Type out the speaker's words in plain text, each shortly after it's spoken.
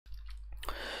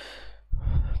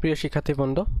প্রিয়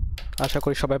শিক্ষার্থীবৃন্দ, আশা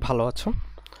করি সবাই ভালো আছো।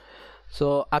 সো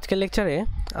আজকের লেকচারে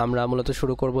আমরা মূলত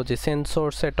শুরু করব যে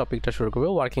সেন্সরসের টপিকটা শুরু করব,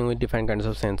 working with different kinds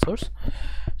of sensors.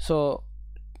 So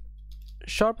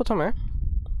সর্বপ্রথমে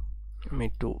আমি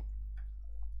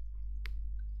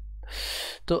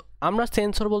তো আমরা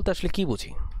সেন্সর বলতে আসলে কি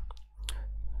বুঝি।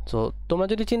 সো তোমরা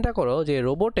যদি চিন্তা করো যে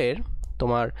রোবটের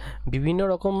তোমার বিভিন্ন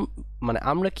রকম মানে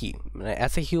আমরা কি মানে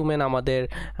অ্যাজ এ হিউম্যান আমাদের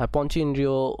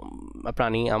পঞ্চেন্দ্রিয়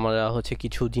প্রাণী, আমরা হচ্ছে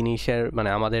কিছু জিনিসের মানে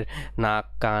আমাদের নাক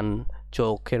কান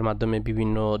চোখের মাধ্যমে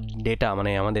বিভিন্ন ডেটা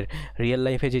মানে আমাদের রিয়েল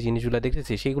লাইফে যে জিনিসগুলো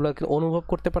দেখতেছি সেগুলোকে অনুভব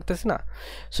করতে পারতেছি না।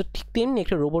 সো ঠিক তেমনি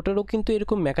একটা রোবটেরও কিন্তু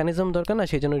এরকম মেকানিজম দরকার না,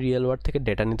 সেই জন্য রিয়েল ওয়ার্ল্ড থেকে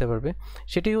ডেটা নিতে পারবে।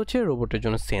 সেটাই হচ্ছে রোবটের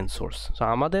জন্য সেন্সরস। সো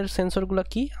আমাদের সেন্সরগুলো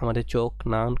কি, আমাদের চোখ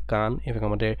নাক কান এবং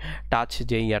আমাদের টাচ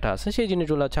যে ইয়াটা আছে সেই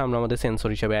জিনিসগুলো আছে আমরা আমাদের সেন্সর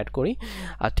হিসেবে অ্যাড করি।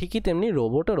 আর ঠিকই তেমনি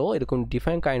রোবটেরও এরকম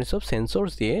ডিফারেন্ট কাইন্ডস অফ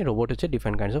সেন্সরস দিয়ে রোবট হচ্ছে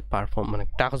ডিফারেন্ট কাইন্ডস অফ পারফর্ম মানে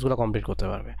টাস্কগুলো কমপ্লিট করতে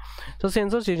পারবে। তো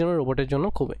সেন্সর সেই জন্য রোবটের জন্য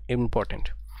খুব ইম্পর্টেন্ট।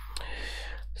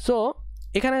 সো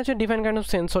এখানে হচ্ছে ডিফারেন্ট কাইন্ড অফ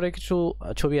সেন্সরের কিছু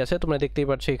ছবি আছে, তোমরা দেখতেই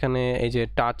পাচ্ছ। এখানে এই যে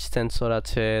টাচ সেন্সর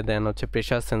আছে, দেন হচ্ছে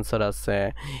প্রেশার সেন্সর আছে,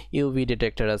 ইউভি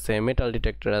ডিটেক্টর আছে, মেটাল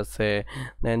ডিটেক্টর আছে,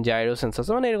 দেন জাইরো সেন্সর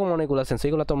আছে, মানে এরকম অনেকগুলো সেন্সর।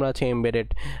 এগুলো তোমরা হচ্ছে এমবেডেড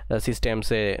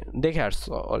সিস্টেমসে দেখে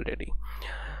আসছো অলরেডি।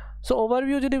 সো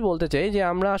ওভারভিউ যদি বলতে চাই যে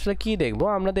আমরা আসলে কি দেখব,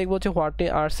 আমরা দেখব হচ্ছে what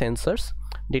are sensors,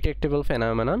 detectable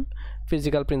phenomenon,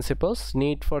 physical principles,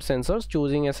 need for sensors,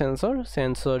 choosing a sensor,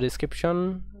 sensor description,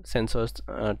 sensors,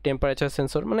 temperature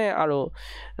sensor, মানে আরো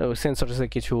সেন্সরসের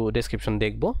কিছু ডেসক্রিপশন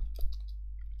দেখব।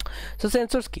 সো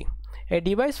সেন্সরস কি? A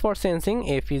device for sensing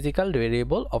a physical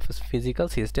variable of a physical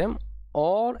system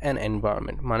or an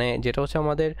environment, মানে যেটা হচ্ছে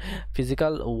আমাদের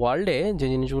physical ওয়ার্ল্ডে যে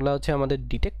জিনিসগুলো হচ্ছে আমাদের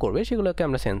ডিটেক্ট করবে সেগুলোকে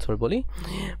আমরা সেন্সর বলি।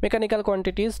 Mechanical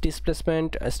quantities,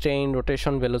 displacement, strain,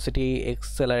 rotation, velocity,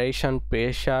 acceleration,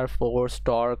 pressure, force,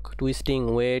 torque, twisting,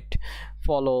 wait,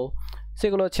 follow,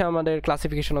 সেগুলো হচ্ছে আমাদের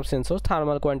classification of sensor.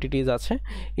 Thermal quantities আছে,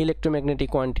 ইলেকট্রোম্যাগনেটিক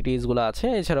কোয়ান্টিটিসগুলো আছে,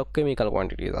 এছাড়াও কেমিক্যাল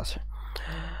কোয়ান্টিটিস আছে।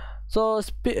 সো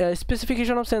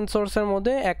স্পেসিফিকেশন অফ সেন্সরসের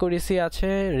মধ্যে অ্যাকুরেসি আছে,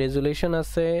 রেজুলেশন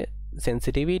আছে,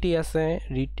 সেন্সিটিভিটি আছে,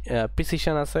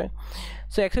 প্রিসিশন আছে।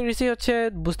 সো অ্যাকুরেসি হচ্ছে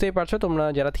বুঝতেই পারছো তোমরা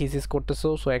যারা থিসিস করতেছো।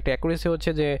 সো একটা অ্যাকুরেসি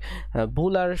হচ্ছে যে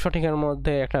ভুল আর সঠিকের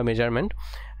মধ্যে একটা মেজারমেন্ট।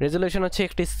 রেজুলেশন হচ্ছে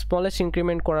একটি স্মলেস্ট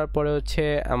ইনক্রিমেন্ট করার পরে হচ্ছে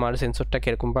আমার সেন্সরটা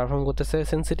কীরকম পারফর্ম করতেছে।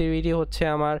 সেন্সিটিভিটি হচ্ছে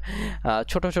আমার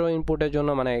ছোটো ছোটো ইনপুটের জন্য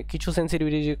মানে কিছু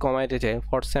সেন্সিটিভিটি যদি কমাইতে চাই,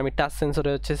 ফরসে আমি টাচ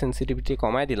সেন্সরে হচ্ছে সেন্সিটিভিটি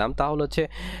কমাই দিলাম, তাহলে হচ্ছে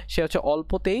সে হচ্ছে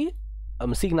অল্পতেই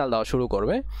সিগনাল দেওয়া শুরু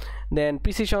করবে। দেন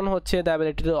প্রিসিশন হচ্ছে the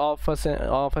ability of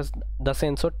the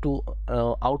sensor two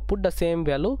output the same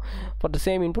value for the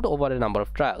same input over a number of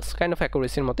trials, kind of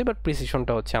অ্যাকুরেসির মতোই, বাট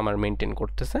প্রিসিশনটা হচ্ছে আমার মেনটেন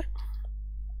করতেছে।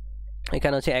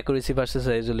 এখানে হচ্ছে অ্যাকুরেসি ভার্সেস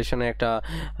রেজুলেশনের একটা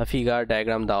ফিগার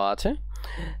ডায়াগ্রাম দেওয়া আছে।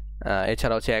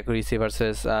 এছাড়া হচ্ছে অ্যাকুরেসি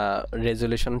ভার্সেস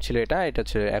রেজুলেশন ছিল এটা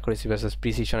হচ্ছে অ্যাকুরেসি ভার্সেস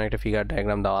প্রিসিশনের একটা ফিগার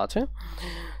ডায়াগ্রাম দেওয়া আছে।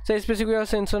 সো স্পেসিফিক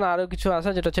সেন্সর আরও কিছু আছে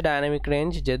যেটা হচ্ছে ডায়নামিক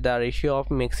রেঞ্জ, যে the ratio of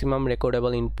maximum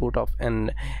রেকর্ডেবল input of and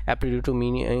অ্যাপ্লিটিউড two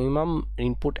minimum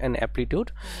input and অ্যাপ্লিটিউড।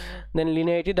 Then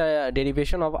linearity, the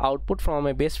derivation of output from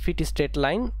a best fit straight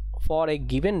line for a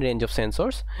given range of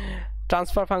sensors.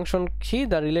 Transfer function key,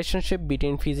 the relationship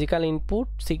between physical input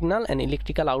signal and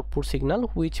electrical output signal,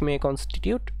 which may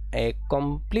constitute a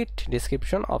complete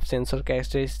description of sensor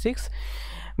characteristics.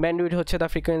 Bandwidth হচ্ছে the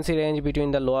frequency range between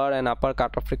the lower and upper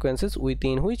cutoff frequencies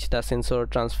within which the sensor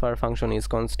transfer function is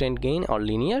constant gain or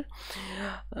linear.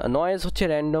 Noise হচ্ছে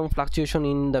random fluctuation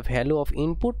in the value of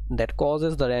input that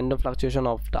causes the random fluctuation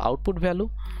of the output value.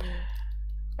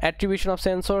 Attribution of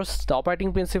sensors, the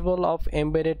operating principle of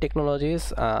embedded technologies,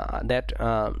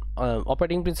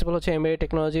 operating principle হচ্ছে embedded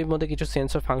technologyর মধ্যে কিছু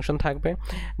sensor function থাকবে,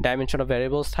 dimension of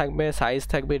variables থাকবে, size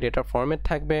থাকবে, data format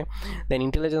থাকবে, দেন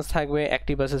intelligence থাকবে,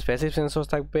 active versus passive sensor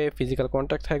থাকবে, physical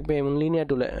contact থাকবে এবং লিনিয়ার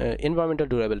এনভায়রনমেন্টাল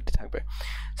ডিউরেবিলিটি থাকবে।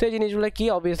 সেই জিনিসগুলো কি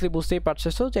অবভিয়াসলি বুঝতেই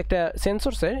পারছো যে একটা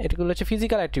সেন্সরসের এগুলো হচ্ছে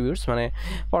ফিজিক্যাল অ্যাট্রিবিউটস, মানে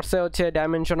ফরসে হচ্ছে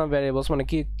ডাইমেনশন অফ ভ্যারিয়েবলস মানে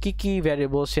কি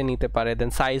ভ্যারিয়েবলস সে নিতে পারে,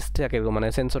 দেন সাইজ থাকে মানে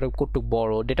সেন্সরের কতটুকু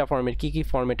বড়, ডেটা ফরম্যাট কী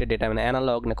ফরম্যাটের ডেটা মানে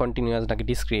অ্যানালগ না কন্টিনিউয়াস নাকি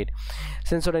ডিসক্রিট,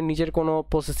 সেন্সরের নিজের কোনো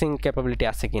প্রসেসিং ক্যাপাবিলিটি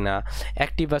আছে কি না,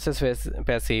 অ্যাক্টিভ ভার্সেস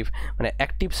প্যাসিভ, মানে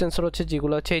অ্যাক্টিভ সেন্সর হচ্ছে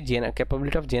যেগুলো হচ্ছে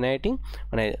ক্যাপাবিলিটি অফ জেনারেটিং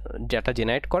মানে ডাটা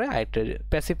জেনারেট করে, আর একটা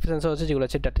প্যাসিভ সেন্সর হচ্ছে যেগুলো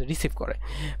হচ্ছে ডাটা রিসিভ করে।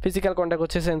 ফিজিক্যাল কন্ট্যাক্ট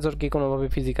হচ্ছে সেন্সর কি কোনোভাবে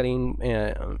ফিজিক্যাল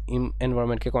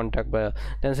এনভায়রনমেন্টকে কন্ট্যাক্ট বা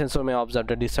দেন sensor May observe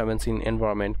the disturbance in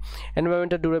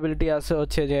environmental durability আছে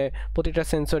হচ্ছে যে প্রতিটা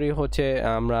সেন্সরই হচ্ছে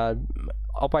আমরা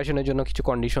অপারেশনের জন্য কিছু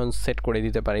কন্ডিশন সেট করে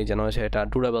দিতে পারি যেন সেটা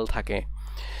ডিউরেবল থাকে।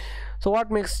 So what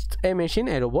makes A machine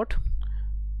A robot,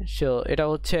 so এটা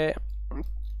হচ্ছে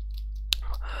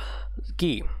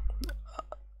কি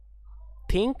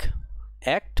থিঙ্ক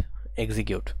অ্যাক্ট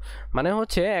এক্সিকিউট, মানে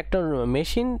হচ্ছে একটা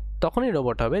মেশিন তখনই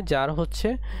রোবট হবে যার হচ্ছে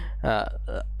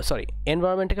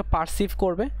এনভায়রনমেন্টটাকে পারসিভ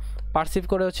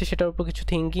করে হচ্ছে সেটার উপর কিছু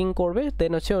থিঙ্কিং করবে,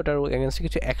 দেন হচ্ছে ওটার এগেনস্টে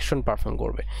কিছু অ্যাকশন পারফর্ম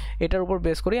করবে। এটার উপর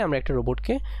বেস করেই আমরা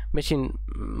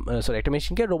একটা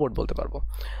মেশিনকে রোবট বলতে পারবো।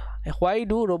 Why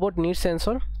do robot need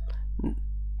sensor?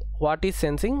 What is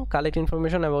sensing? Collect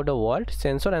information about the world.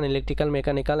 Sensor an electrical,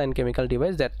 mechanical and chemical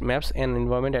device that maps an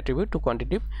environment attribute to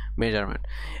quantitative measurement.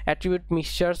 Attribute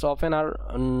mixtures often are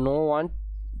no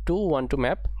one to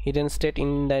map hidden state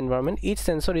in the environment. Each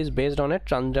sensor is based on a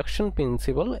transaction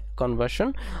principle, conversion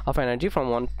of energy from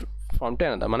one to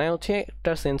another. মানে হচ্ছে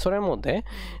একটা সেন্সরের মধ্যে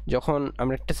যখন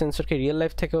আমরা একটা সেন্সরকে real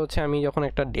life থেকে হচ্ছে আমি যখন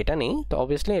একটা ডেটা নিই, তো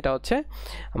অবভিয়াসলি এটা হচ্ছে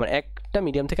আমার একটা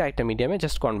মিডিয়াম থেকে আরেকটা মিডিয়ামে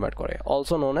জাস্ট কনভার্ট করে,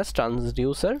 also known as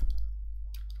transducer.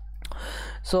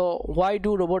 So why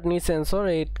do robot need sensor,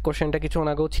 এই কোশ্চেনটা কিছুক্ষণ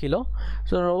আগেও ছিল।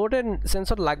 সো রোবটের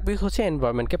সেন্সর লাগবেই হচ্ছে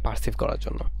এনভায়রনমেন্টকে পারসিভ করার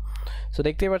জন্য। সো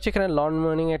দেখতেই পাচ্ছি এখানে লন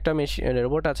মর্নিং একটা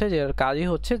রোবট আছে যার কাজই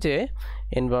হচ্ছে যে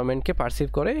এনভায়রনমেন্টকে পারসিভ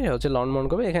করে হচ্ছে লন মর্ন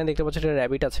করবে। এখানে দেখতে পাচ্ছি একটা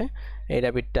র্যাবিট আছে, এই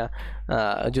র্যাবিটটা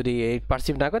যদি এই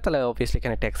পারসিভ না করে তাহলে অবভিয়াসলি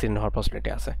এখানে একটা অ্যাক্সিডেন্ট হওয়ার পসিবিলিটি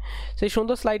আছে। সেই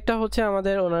সুন্দর স্লাইডটা হচ্ছে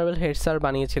আমাদের অনারেবল হেড স্যার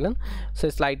বানিয়েছিলেন।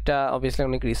 সেই স্লাইডটা অবভিয়াসলি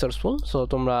অনেক রিসোর্সফুল। সো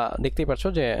তোমরা দেখতেই পাচ্ছ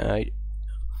যে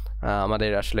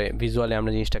আমাদের আসলে ভিজুয়ালি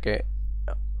আমরা জিনিসটাকে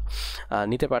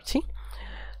নিতে পারছি।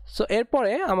 সো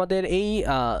এরপরে আমাদের এই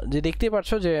যে দেখতেই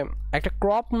পাচ্ছ যে একটা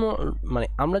মানে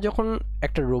আমরা যখন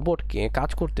একটা রোবটকে কাজ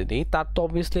করতে দিই তার তো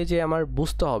অবভিয়াসলি যে আমার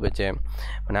বুঝতে হবে যে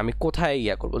মানে আমি কোথায়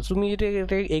করবো। তুমি যেটা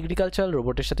এগ্রিকালচারাল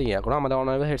রোবটের সাথে করো, আমাদের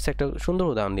অনারেবল হেডস একটা সুন্দর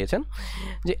উদাহরণ দিয়েছেন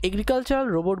যে এগ্রিকালচারাল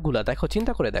রোবটগুলো দেখো,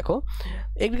 চিন্তা করে দেখো,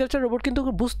 এগ্রিকালচার রোবট কিন্তু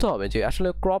বুঝতে হবে যে আসলে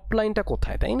ক্রপ লাইনটা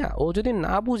কোথায়, তাই না? ও যদি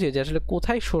না বুঝে যে আসলে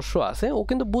কোথায় শস্য আছে, ও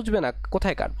কিন্তু বুঝবে না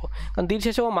কোথায় কাটবো। কারণ দিন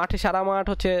শেষে ও মাঠে সারা মাঠ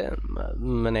হচ্ছে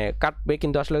মানে কাটবে,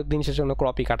 কিন্তু আসলে দিন শেষে কোনো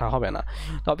ক্রপই কাটা হবে না।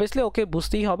 তো অবভিয়াসলি ওকে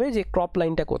বুঝতেই হবে যে ক্রপ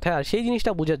লাইনটা কোথায়, আর সেই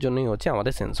জিনিসটা বোঝার জন্যই হচ্ছে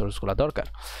আমাদের সেন্সরসগুলো দরকার।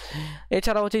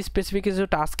 এছাড়া হচ্ছে স্পেসিফিক কিছু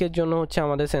টাস্কের জন্য হচ্ছে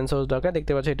আমাদের সেন্সরস দরকার।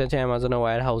 দেখতে পাচ্ছি এটা হচ্ছে অ্যামাজনের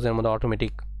ওয়্যার হাউসের মধ্যে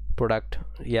অটোমেটিক প্রোডাক্ট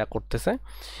করতেছে।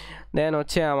 দেন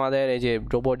হচ্ছে আমাদের এই যে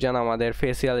রোবট যেন আমাদের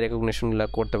ফেসিয়াল রেকগনিশনগুলো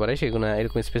করতে পারে, সেগুলো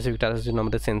এরকম স্পেসিফিক টাস্কের জন্য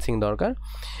আমাদের সেন্সিং দরকার।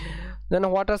 দেন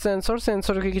হোয়াট আর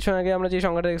সেন্সরকে কিছু আগে আমরা যে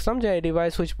সংজ্ঞাটা দেখলাম যে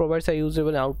device which provides a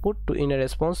usable output two in a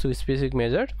response to specific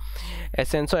measure. A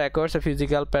sensor acquires a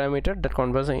physical parameter that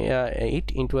converts it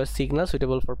into a signal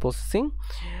suitable for processing.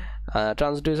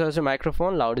 Transducer হচ্ছে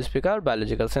microphone, loud speaker,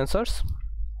 biological sensors.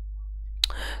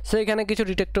 So এখানে কিছু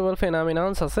detectable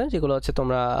ফেনামিনান্স আছে যেগুলো হচ্ছে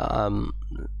তোমরা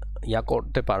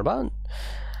করতে পারবা।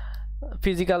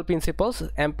 Physical principles,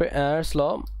 অ্যাম্পায়ার্স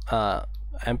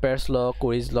ল,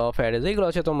 কুরিজ ল, phrase, এগুলো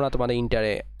হচ্ছে তোমরা তোমাদের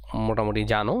ইন্টারে মোটামুটি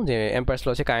জানো যে অ্যাম্পায়ার্স ল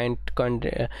হচ্ছে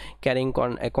carrying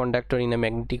conductor in a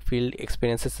magnetic field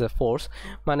experiences A force.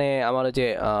 মানে আমার যে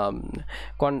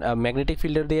ম্যাগনেটিক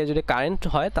ফিল্ডের দিয়ে যদি কারেন্ট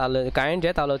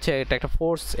যায় তাহলে হচ্ছে এটা একটা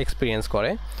ফোর্স এক্সপিরিয়েন্স করে।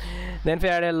 দেন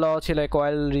ফ্যারাডের ল ছিল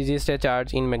coil resist A charge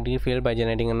in magnetic field by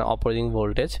generating an opposing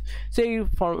voltage. সেই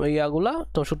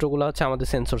সূত্রগুলো হচ্ছে আমাদের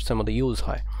সেন্সরসের মধ্যে ইউজ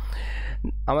হয়।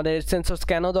 আমাদের সেন্সরস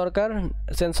কেন দরকার?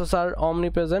 Sensors R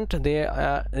omnipresent,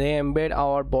 they embed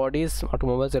our bodies,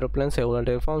 automobiles, aeroplanes, cellular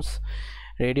telephones,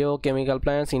 radio, chemical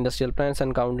plants, industrial plants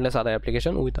and countless other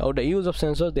applications. Without the use of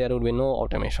sensors there would be no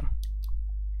automation.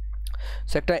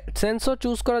 So একটা sensor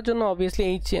choose করার জন্য obviously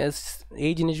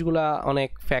এই জিনিসগুলো অনেক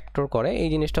factor করে। এই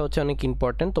জিনিসটা হচ্ছে অনেক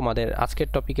ইম্পর্টেন্ট। তোমাদের আজকের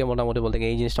টপিকে মোটামুটি বলতে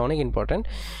গেলে এই জিনিসটা অনেক ইম্পর্টেন্ট।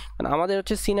 কারণ আমাদের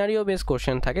হচ্ছে সিনারিও বেস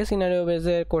কোশ্চেন থাকে। সিনারিও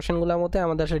বেসের কোশ্চেনগুলোর মধ্যে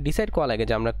আমাদের আসলে ডিসাইড করা লাগে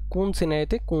যে আমরা কোন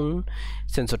সিনারিওতে কোন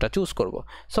সেন্সরটা চুজ করব।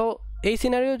 সো এই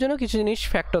সিনারিওর জন্য কিছু জিনিস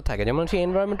ফ্যাক্টর থাকে, যেমন হচ্ছে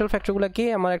এনভায়রনমেন্টাল ফ্যাক্টরগুলো কি,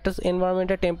 আমার একটা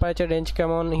এনভায়রনমেন্টের টেম্পারেচার রেঞ্জ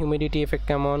কেমন, হিউমিডিটি এফেক্ট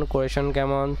কেমন, কোয়েশন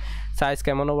কেমন, সাইজ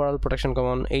কেমন, ওভারঅল প্রোটেকশন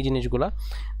কেমন, এই জিনিসগুলো।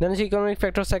 দেন হচ্ছে ইকোনমিক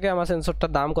ফ্যাক্টরস থাকে, আমার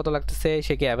সেন্সরটার দাম কত লাগতেছে,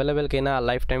 সে কি অ্যাভেলেবেল কিনা,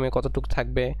 লাইফ টাইমে কতটুকু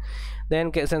থাকবে। দেন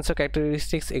সেন্সর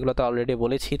ক্যারেক্টারিস্টিক্স, এগুলো তো অলরেডি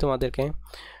বলেছি তোমাদেরকে।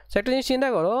 সো একটা জিনিস চিন্তা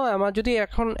করো, আমার যদি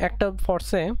এখন একটা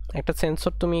ফোর্সে একটা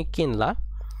সেন্সর তুমি কিনলা,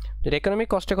 যদি ইকোনমিক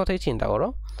কস্টের কথাই চিন্তা করো,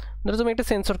 ধরো তুমি একটা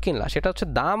সেন্সর কিনলা, সেটা হচ্ছে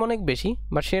দাম অনেক বেশি,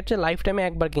 বাট সে হচ্ছে লাইফ টাইমে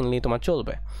একবার কিনলেই তোমার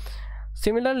চলবে।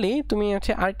 সিমিলারলি তুমি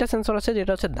হচ্ছে আরেকটা সেন্সর আছে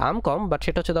যেটা হচ্ছে দাম কম, বাট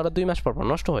সেটা হচ্ছে ধরো 2 মাস পর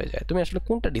নষ্ট হয়ে যায়, তুমি আসলে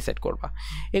কোনটা ডিসাইড করবা?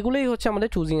 এগুলোই হচ্ছে আমাদের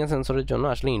চুজিং এ সেন্সরের জন্য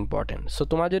আসলে ইম্পর্টেন্ট। সো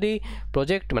তোমার যদি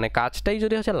প্রজেক্ট মানে কাজটাই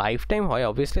যদি হচ্ছে লাইফ টাইম হয়,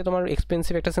 অবভিয়াসলি তোমার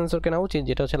এক্সপেন্সিভ একটা সেন্সর কেনা উচিত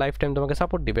যেটা হচ্ছে লাইফ টাইম তোমাকে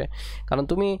সাপোর্ট দিবে। কারণ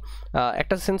তুমি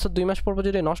একটা সেন্সর 2 মাস পর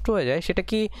যদি নষ্ট হয়ে যায়, সেটা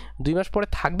কি 2 মাস পরে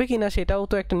থাকবে কি না সেটাও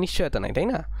তো একটা নিশ্চয়তা নাই, তাই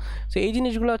না? সো এই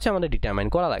জিনিসগুলো হচ্ছে আমাদের ডিটারমাইন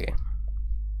করা লাগে।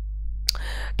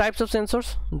 টাইপস অফ সেন্সরস,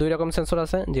 2 রকম সেন্সর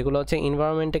আছে, যেগুলো হচ্ছে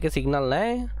এনভায়রনমেন্ট থেকে সিগন্যাল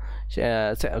নেয়,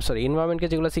 এনভায়রনমেন্টকে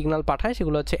যেগুলো সিগন্যাল পাঠায়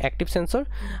সেগুলো হচ্ছে অ্যাক্টিভ সেন্সর,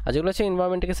 আর যেগুলো হচ্ছে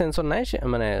এনভায়রনমেন্ট থেকে সেন্সর নেয়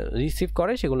মানে রিসিভ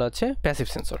করে সেগুলো হচ্ছে passive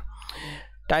sensor.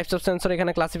 Types of sensor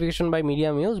এখানে classification by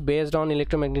medium use based on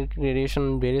electromagnetic radiation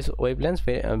various ওয়েভলেন্থস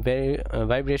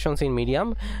vibrations in medium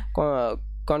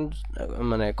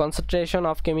মানে concentration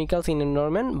of chemicals in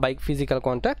environment by physical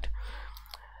contact.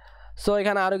 So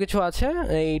এখানে আরও কিছু আছে,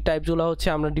 এই টাইপসগুলো হচ্ছে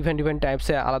আমরা ডিফারেন্ট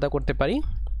টাইপসে আলাদা করতে পারি,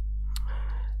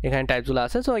 এখানে টাইপসগুলো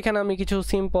আছে। সো এখানে আমি কিছু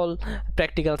সিম্পল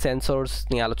প্র্যাকটিক্যাল সেন্সরস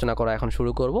নিয়ে আলোচনা করা এখন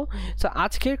শুরু করব। সো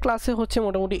আজকের ক্লাসে হচ্ছে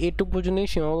মোটামুটি এইটুকু পর্যন্তই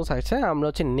সীমাবদ্ধ থাকছে, আমরা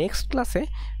হচ্ছে নেক্সট ক্লাসে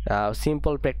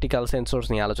সিম্পল প্র্যাকটিক্যাল সেন্সরস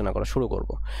নিয়ে আলোচনা করা শুরু করব।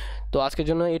 তো আজকের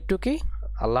জন্য এইটুকুই,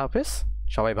 আল্লাহ হাফেজ,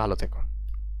 সবাই ভালো থেকো।